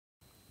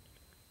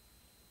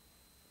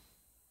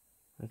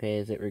Okay,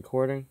 is it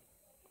recording?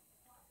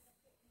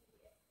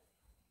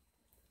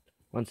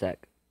 One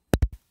sec.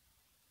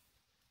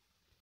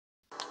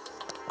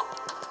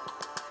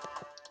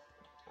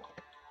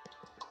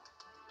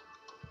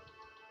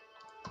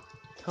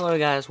 Hello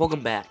guys,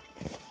 welcome back.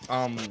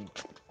 I'm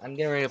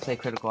getting ready to play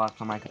Critical Ops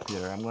on my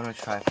computer. I'm gonna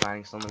try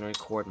finding someone to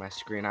record my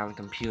screen on the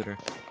computer.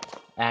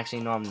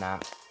 Actually, no I'm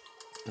not.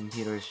 The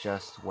computer is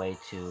just way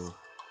too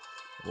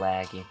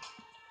laggy.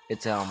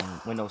 It's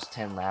Windows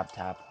 10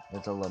 laptop.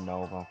 It's a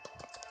Lenovo.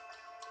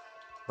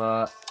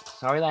 But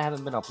sorry that I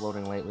haven't been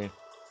uploading lately.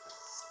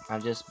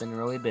 I've just been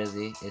really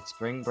busy. It's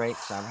spring break,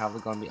 so I'm probably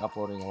gonna be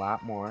uploading a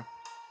lot more.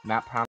 I'm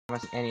not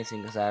promising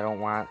anything because I don't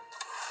want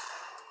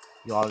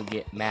you all to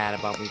get mad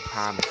about me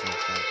promising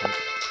something.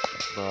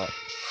 But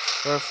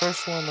for the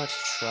first one,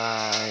 let's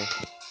try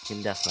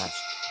Team Deathmatch.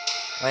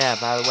 Oh yeah,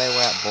 by the way,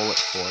 we're at Bullet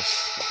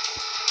Force.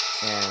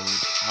 And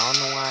I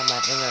don't know why my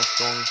internet's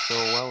going so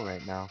well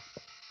right now.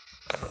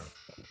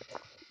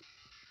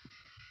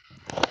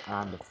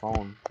 On the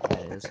phone,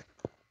 that is.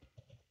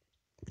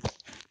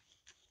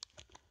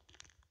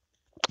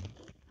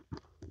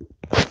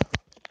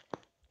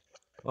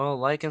 Well,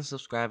 like and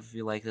subscribe if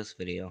you like this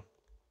video.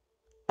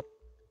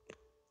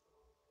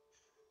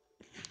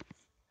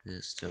 Is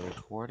it still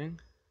recording?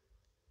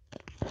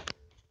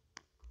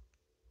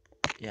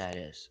 Yeah, it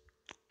is.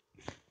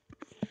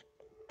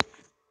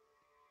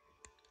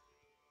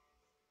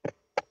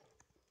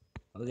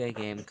 Okay,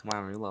 game, come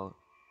on, reload.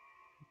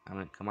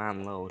 Come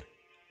on, load.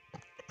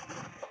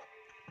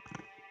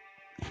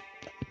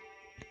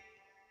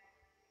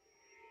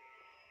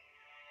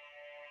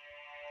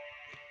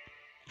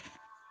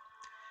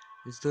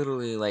 It's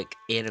literally like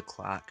 8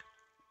 o'clock,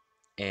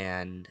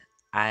 and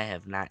I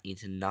have not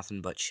eaten nothing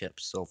but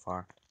chips so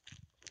far.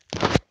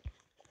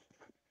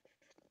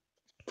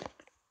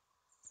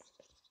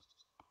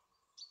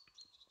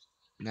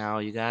 Now,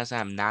 you guys,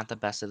 I'm not the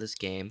best at this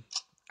game.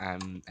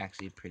 I'm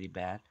actually pretty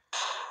bad.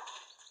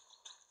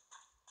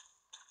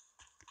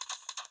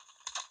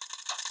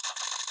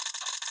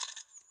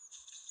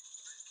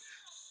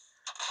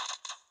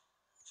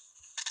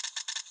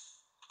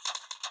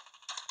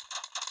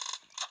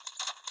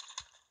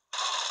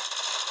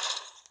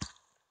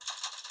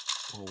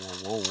 Whoa,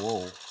 whoa, whoa,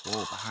 whoa, whoa,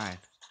 behind.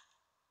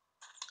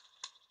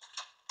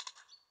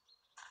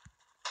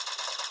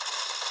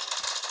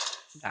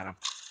 Got him.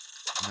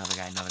 Another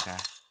guy.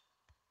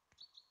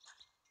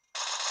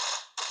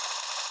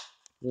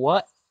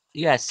 What?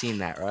 You guys seen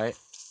that, right?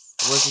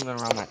 It wasn't even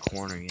around that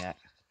corner yet.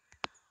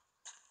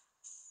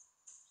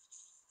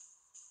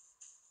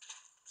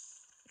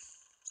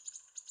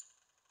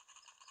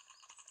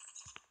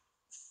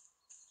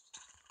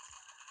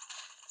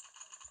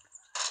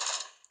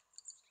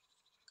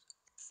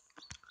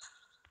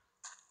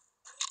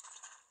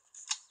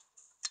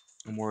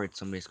 I'm worried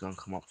somebody's gonna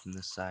come up from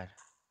this side.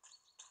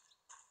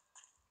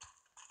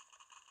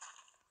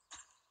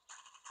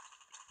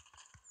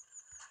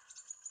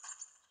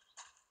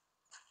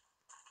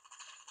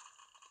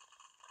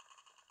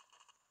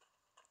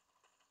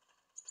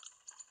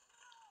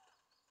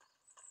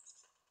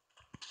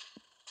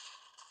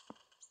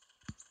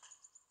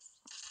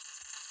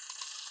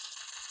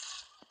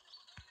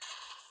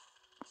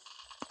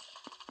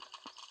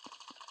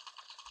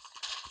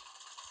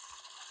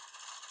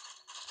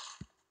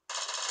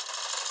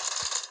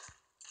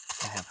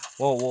 Damn.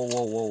 Whoa, whoa,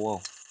 whoa, whoa,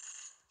 whoa.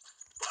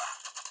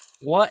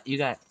 What? You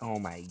got... Oh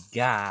my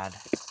god.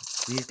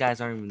 These guys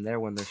aren't even there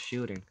when they're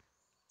shooting.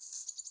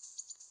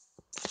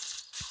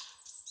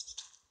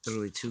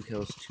 Literally 2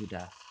 kills, 2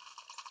 deaths.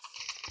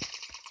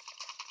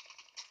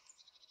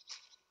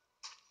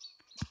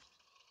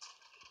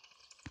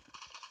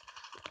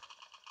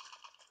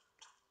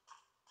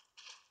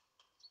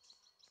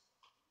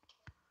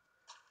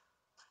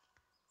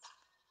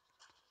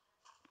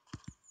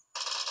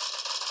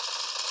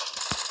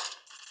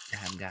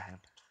 Got him.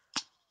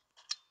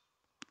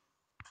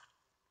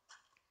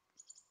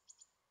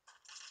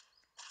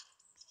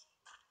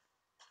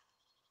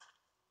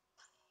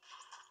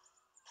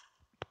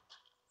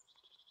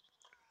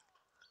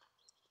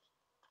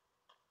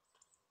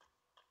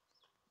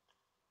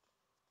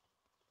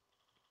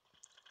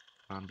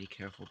 Be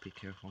careful, be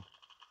careful.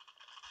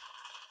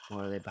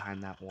 Or are they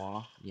behind that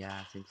wall? Yeah,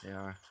 I think they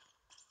are.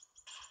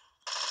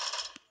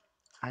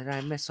 How did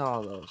I miss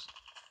all those?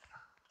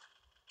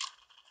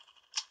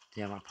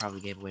 Damn, I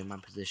probably gave away my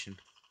position.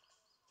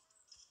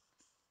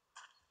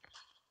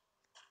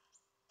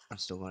 I'm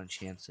still gonna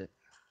chance it.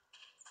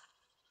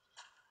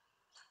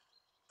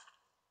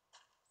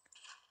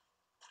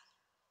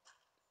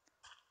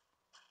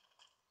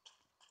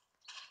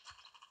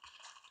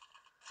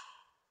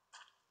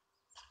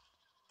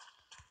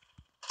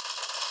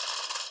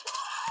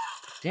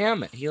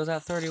 Damn it, he was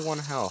at 31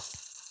 health.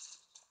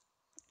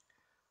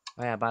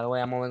 Oh yeah, by the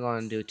way, I'm only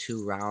going to do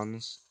 2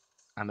 rounds.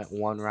 I'm at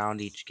 1 round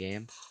each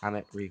game. I'm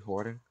at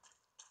recording.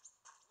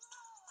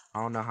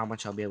 I don't know how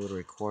much I'll be able to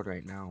record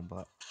right now,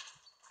 but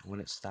when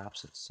it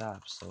stops,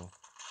 so.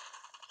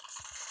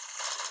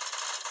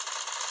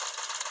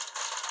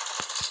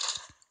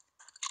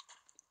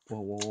 Whoa,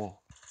 whoa, whoa.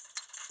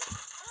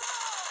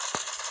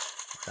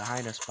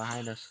 Behind us,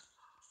 behind us.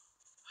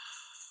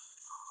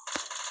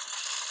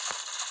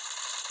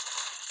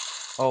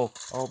 Oh,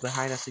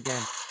 behind us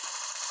again.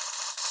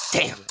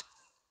 Damn it.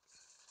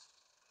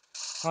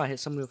 Oh, I hit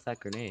somebody with that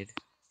grenade.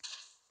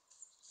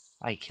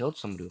 I killed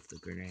somebody with the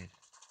grenade.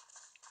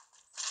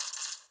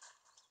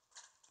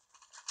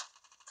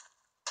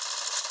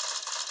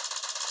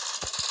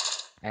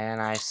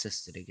 And I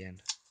assisted again.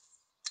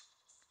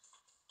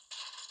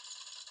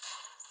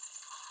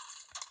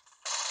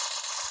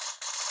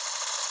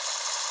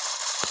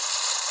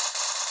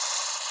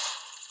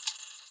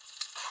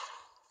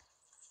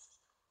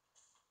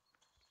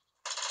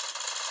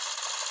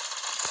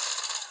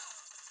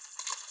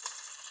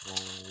 Whoa,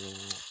 whoa,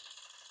 whoa.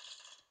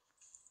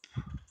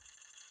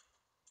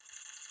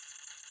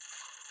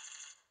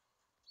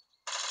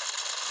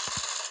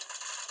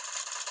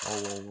 Whoa,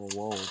 whoa,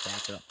 whoa, whoa.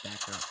 Back up,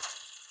 back up.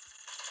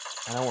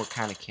 I know we're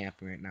kind of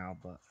camping right now,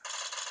 but...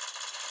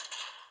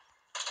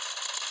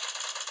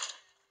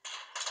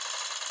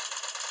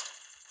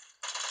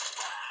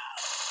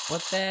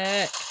 What the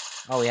heck?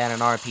 Oh, he had an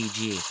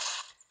RPG.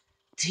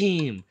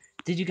 Team!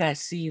 Did you guys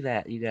see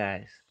that, you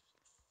guys?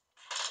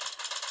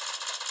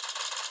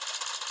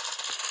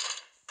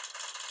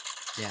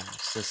 Yeah,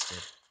 assisted.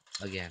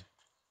 Again.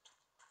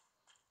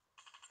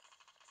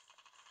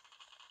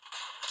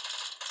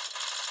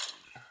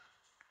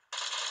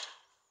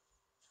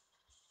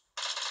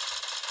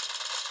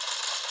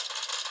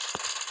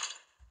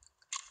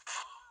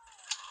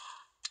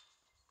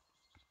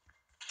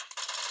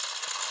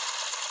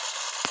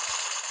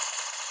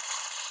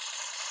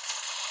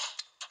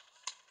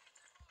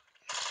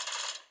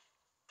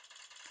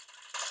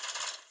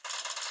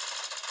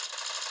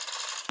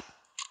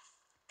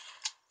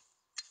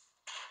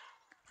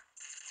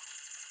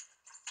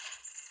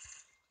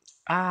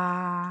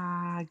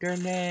 Ah,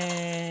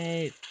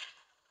 grenade!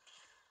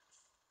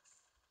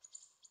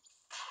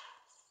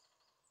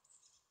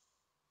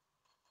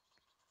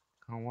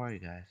 Don't worry,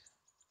 guys.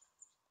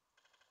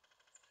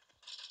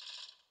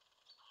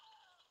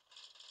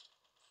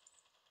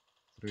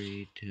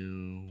 3,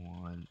 2,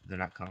 1. They're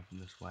not coming from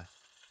this way.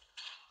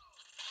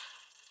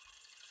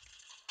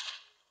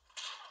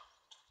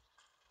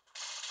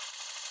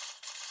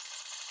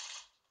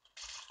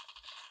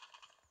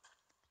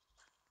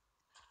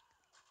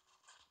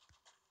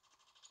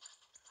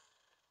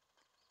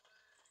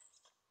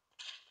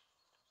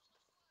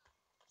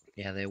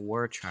 Yeah, they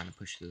were trying to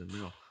push through the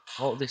middle.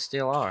 Oh, they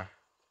still are.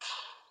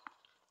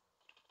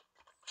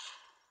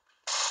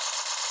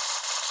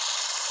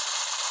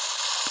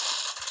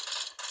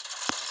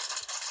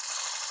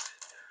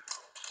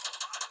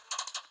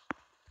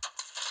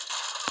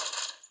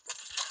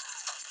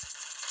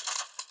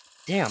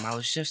 Damn, I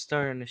was just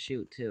starting to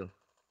shoot too.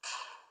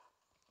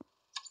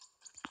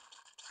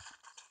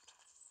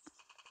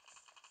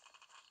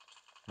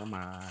 Come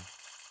on.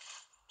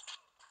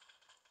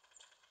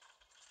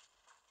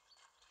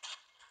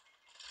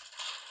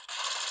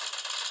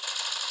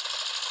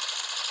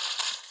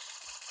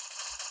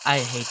 I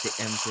hate the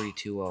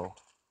M320.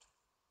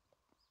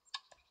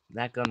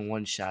 That gun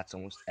one-shots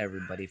almost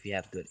everybody if you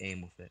have good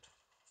aim with it.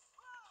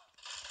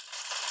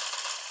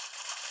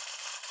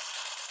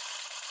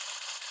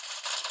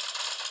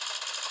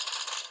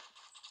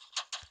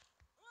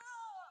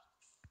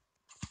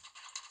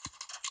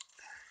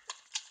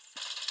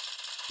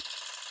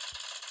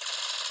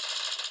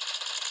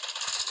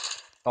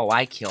 Oh,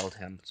 I killed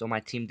him, so my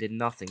team did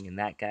nothing, and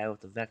that guy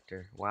with the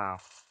Vector, wow.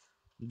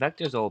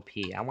 Vector's OP,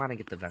 I want to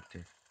get the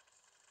Vector.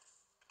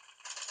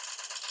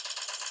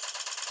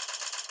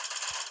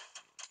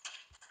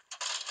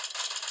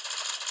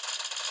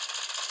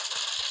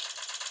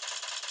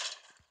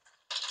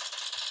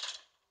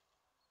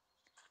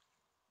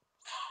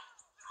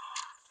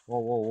 Whoa,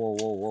 whoa, whoa,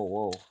 whoa, whoa,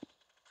 whoa.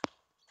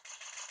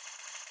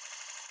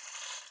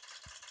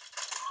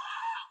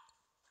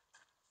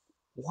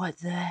 What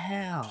the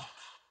hell?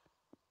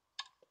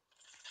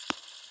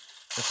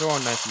 The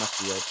throwing knife must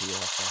be OP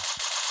also.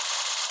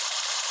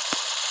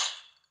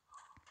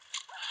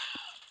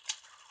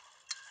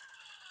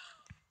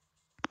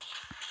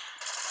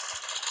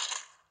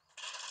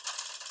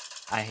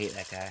 I hate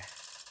that guy.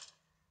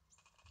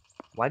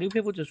 Why do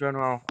people just run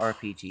around with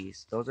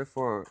RPGs? Those are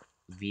for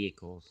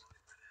vehicles.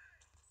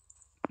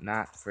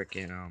 Not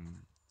freaking,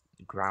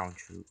 ground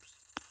troops.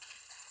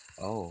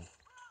 Oh.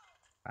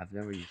 I've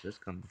never used this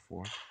gun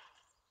before.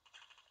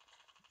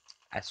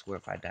 I swear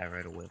if I die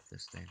right away with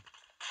this thing.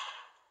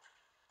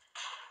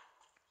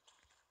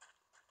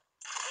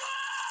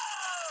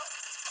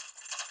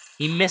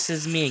 He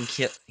misses me and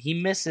he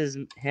misses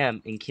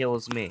him and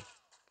kills me.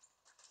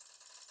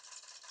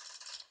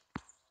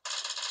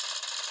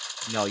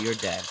 No, you're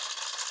dead.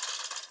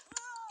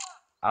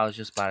 I was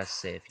just about to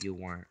say if you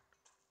weren't.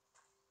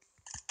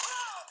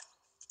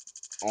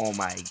 Oh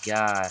my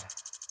god.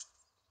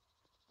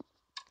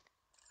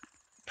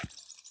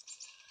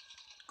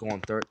 Going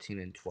 13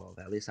 and 12.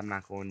 At least I'm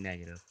not going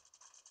negative.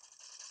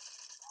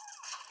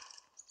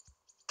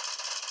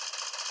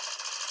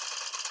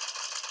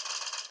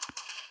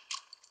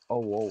 Oh,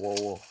 whoa, whoa,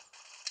 whoa.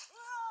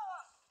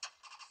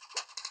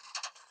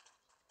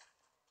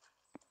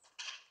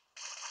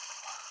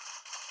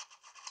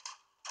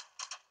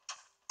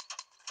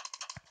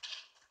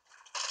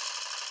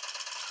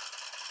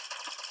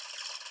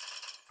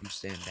 I'm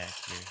staying back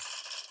here.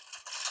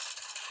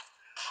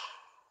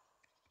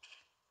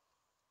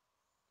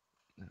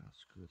 No,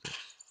 screw this.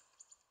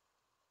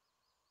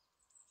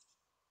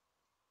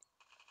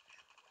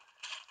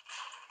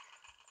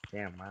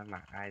 Damn, why are my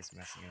eyes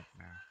messing up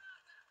now?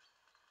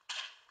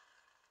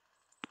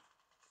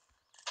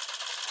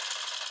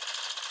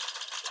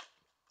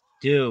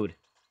 Dude,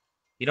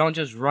 you don't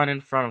just run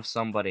in front of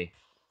somebody.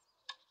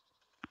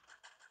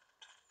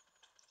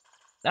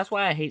 That's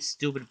why I hate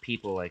stupid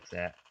people like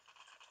that.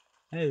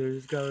 Hey, there's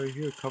this guy right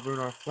here covering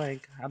our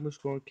flank. I'm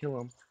just gonna kill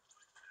him.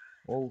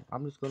 Oh,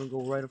 I'm just gonna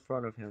go right in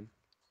front of him.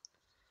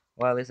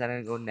 Well, at least I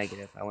didn't go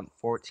negative. I went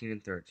 14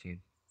 and 13.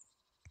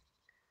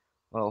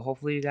 Well,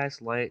 hopefully you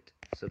guys liked,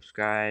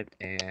 subscribed,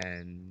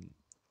 and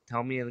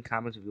tell me in the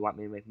comments if you want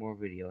me to make more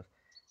videos.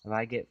 If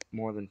I get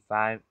more than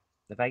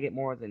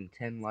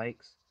 10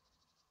 likes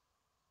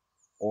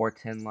or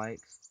 10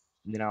 likes,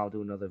 then I'll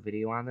do another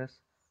video on this.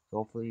 So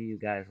hopefully you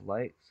guys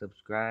like,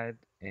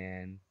 subscribed,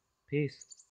 and peace.